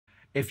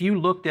If you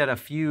looked at a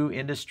few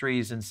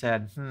industries and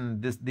said,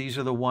 these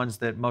are the ones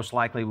that most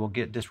likely will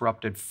get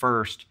disrupted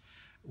first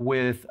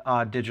with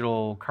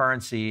digital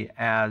currency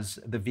as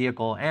the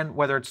vehicle, and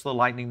whether it's the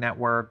Lightning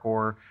Network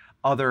or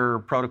other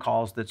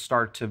protocols that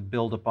start to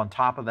build up on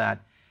top of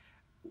that,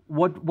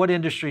 what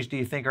industries do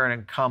you think are going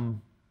to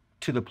come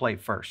to the plate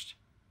first?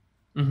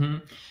 hmm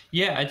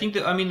Yeah, I think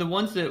that, I mean, the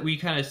ones that we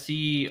kind of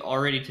see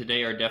already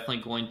today are definitely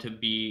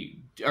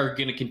are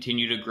going to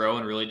continue to grow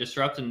and really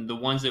disrupt. And the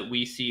ones that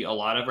we see a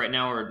lot of right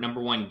now are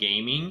number one,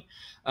 gaming.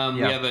 We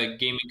Yeah. have a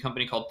gaming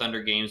company called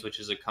Thunder Games, which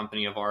is a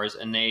company of ours,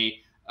 and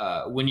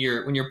when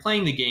you're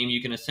playing the game,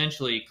 you can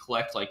essentially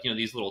collect, like,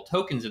 these little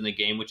tokens in the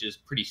game, which is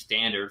pretty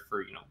standard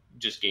for,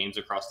 just games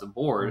across the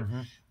board.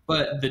 Hmm.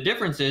 But the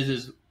difference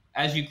is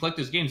as you collect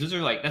those games,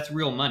 that's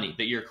real money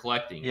that you're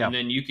collecting, Yeah. and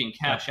then you can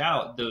Yeah. cash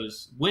out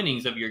those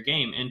winnings of your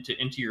game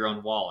into your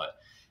own wallet.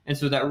 And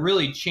so that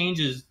really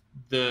changes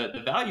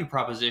the value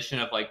proposition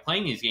of like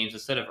playing these games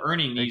instead of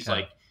earning Big these,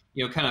 time.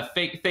 like, kind of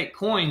fake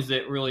coins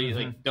that really Hmm.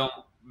 like don't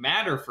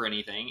matter for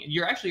anything.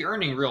 You're actually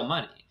earning real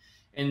money.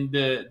 And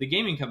the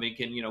gaming company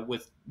can,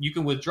 you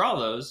can withdraw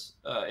those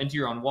into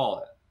your own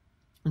wallet.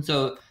 And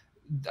so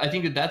I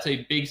think that that's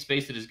a big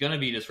space that is going to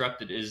be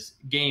disrupted, is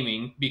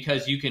gaming,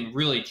 because you can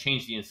really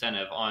change the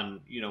incentive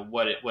on,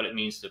 what it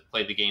means to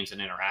play the games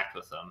and interact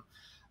with them.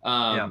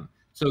 Yeah.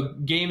 So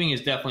gaming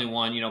is definitely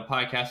one.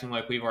 Podcasting,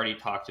 like we've already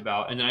talked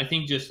about, and then I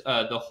think just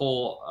the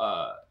whole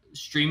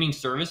streaming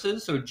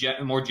services. So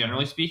more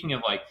generally Hmm. speaking,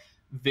 of like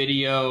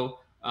video,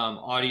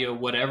 audio,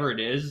 whatever it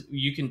is,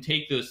 you can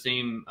take those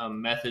same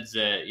methods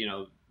that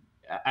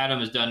Adam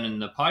has done in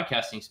the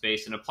podcasting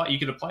space and apply. You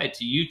could apply it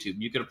to YouTube.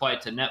 You could apply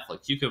it to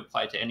Netflix. You could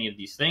apply it to any of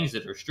these things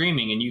that are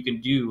streaming, and you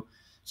can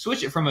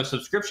switch it from a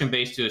subscription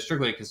base to a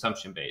strictly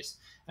consumption base.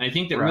 And I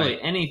think that Right.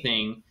 really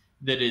anything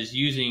that is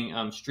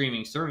using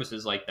streaming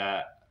services like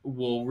that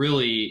will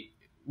really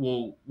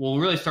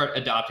start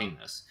adopting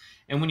this.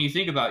 And when you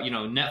think about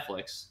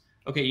Netflix,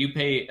 okay, you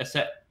pay a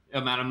set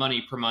amount of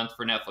money per month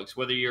for Netflix,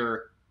 whether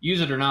you're use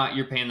it or not,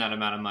 you're paying that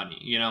amount of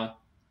money.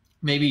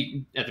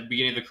 Maybe at the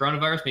beginning of the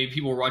coronavirus, maybe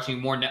people were watching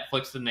more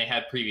Netflix than they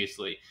had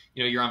previously.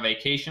 You're on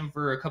vacation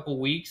for a couple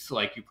weeks,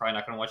 like you're probably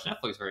not going to watch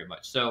Netflix very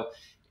much. So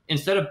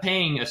instead of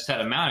paying a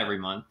set amount every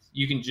month,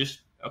 you can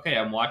just, okay,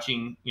 I'm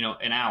watching,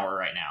 an hour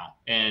right now,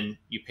 and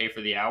you pay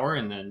for the hour,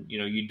 and then,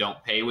 you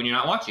don't pay when you're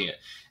not watching it.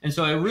 And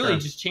so it really Sure.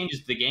 just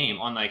changes the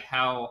game on like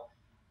how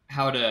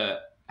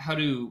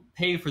to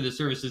pay for the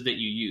services that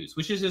you use,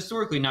 which has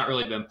historically not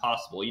really been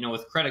possible.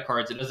 With credit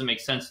cards, it doesn't make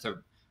sense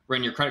to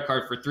run your credit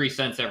card for 3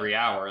 cents every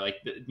hour. Like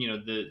it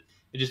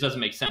just doesn't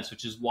make sense,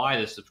 which is why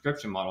the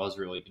subscription model has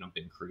really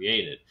been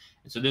created.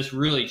 And so this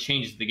really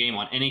changes the game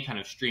on any kind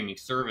of streaming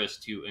service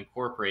to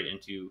incorporate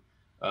into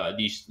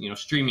these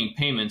streaming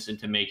payments and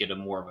to make it a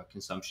more of a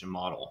consumption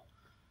model.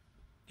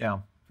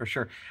 Yeah, for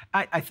sure.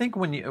 I think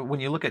when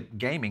you look at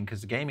gaming,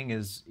 because gaming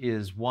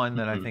is one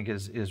that I Mhm. think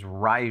is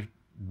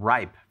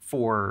ripe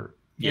for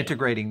Yeah.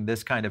 integrating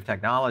this kind of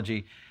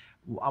technology.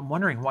 I'm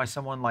wondering why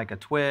someone like a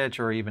Twitch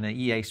or even an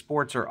EA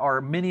Sports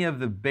or many of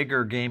the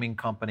bigger gaming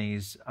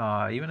companies,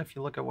 even if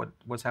you look at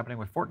what's happening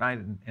with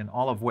Fortnite and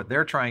all of what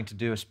they're trying to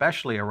do,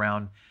 especially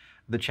around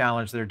the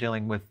challenge they're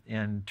dealing with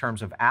in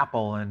terms of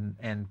Apple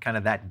and kind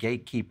of that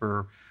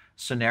gatekeeper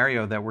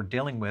scenario that we're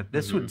dealing with.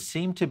 This would hmm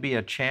seem to be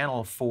a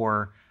channel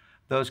for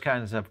those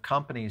kinds of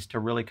companies to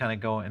really kind of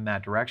go in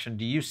that direction.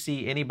 Do you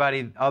see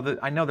anybody other,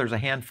 I know there's a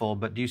handful,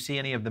 but do you see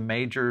any of the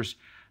majors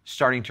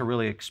starting to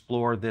really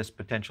explore this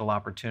potential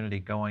opportunity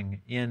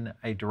going in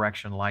a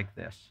direction like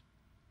this?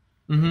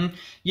 hmm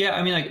Yeah,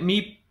 I mean, like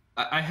me,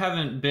 I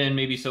haven't been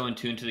maybe so in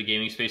tune to the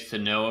gaming space to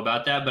know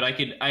about that, but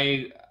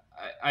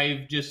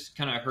I've just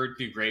kind of heard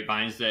through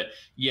grapevines that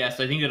yes,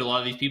 I think that a lot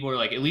of these people are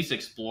like at least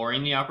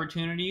exploring the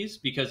opportunities,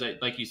 because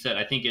like you said,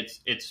 I think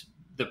it's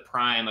the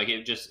prime, like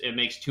it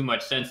makes too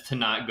much sense to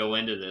not go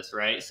into this,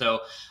 right?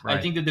 So I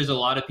Right. think that there's a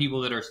lot of people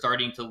that are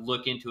starting to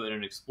look into it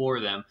and explore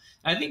them.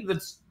 I think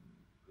that's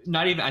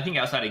not even, I think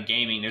outside of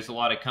gaming, there's a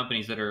lot of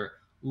companies that are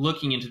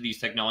looking into these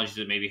technologies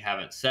that maybe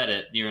haven't said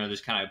it.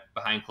 There's kind of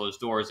behind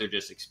closed doors. They're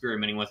just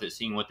experimenting with it,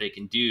 seeing what they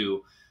can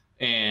do,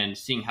 and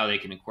seeing how they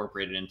can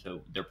incorporate it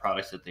into their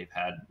products that they've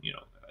had,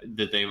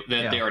 that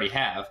Yeah. they already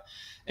have.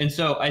 And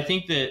so I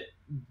think that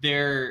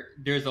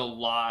there's a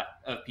lot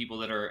of people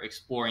that are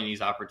exploring these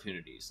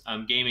opportunities,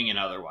 gaming and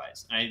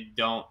otherwise. And I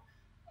don't,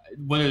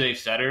 whether they've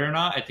said it or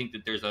not, I think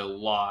that there's a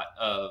lot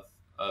of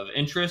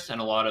interest and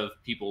a lot of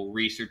people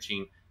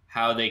researching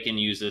how they can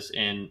use this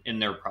in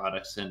their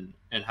products, and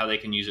how they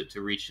can use it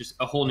to reach just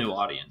a whole new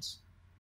audience.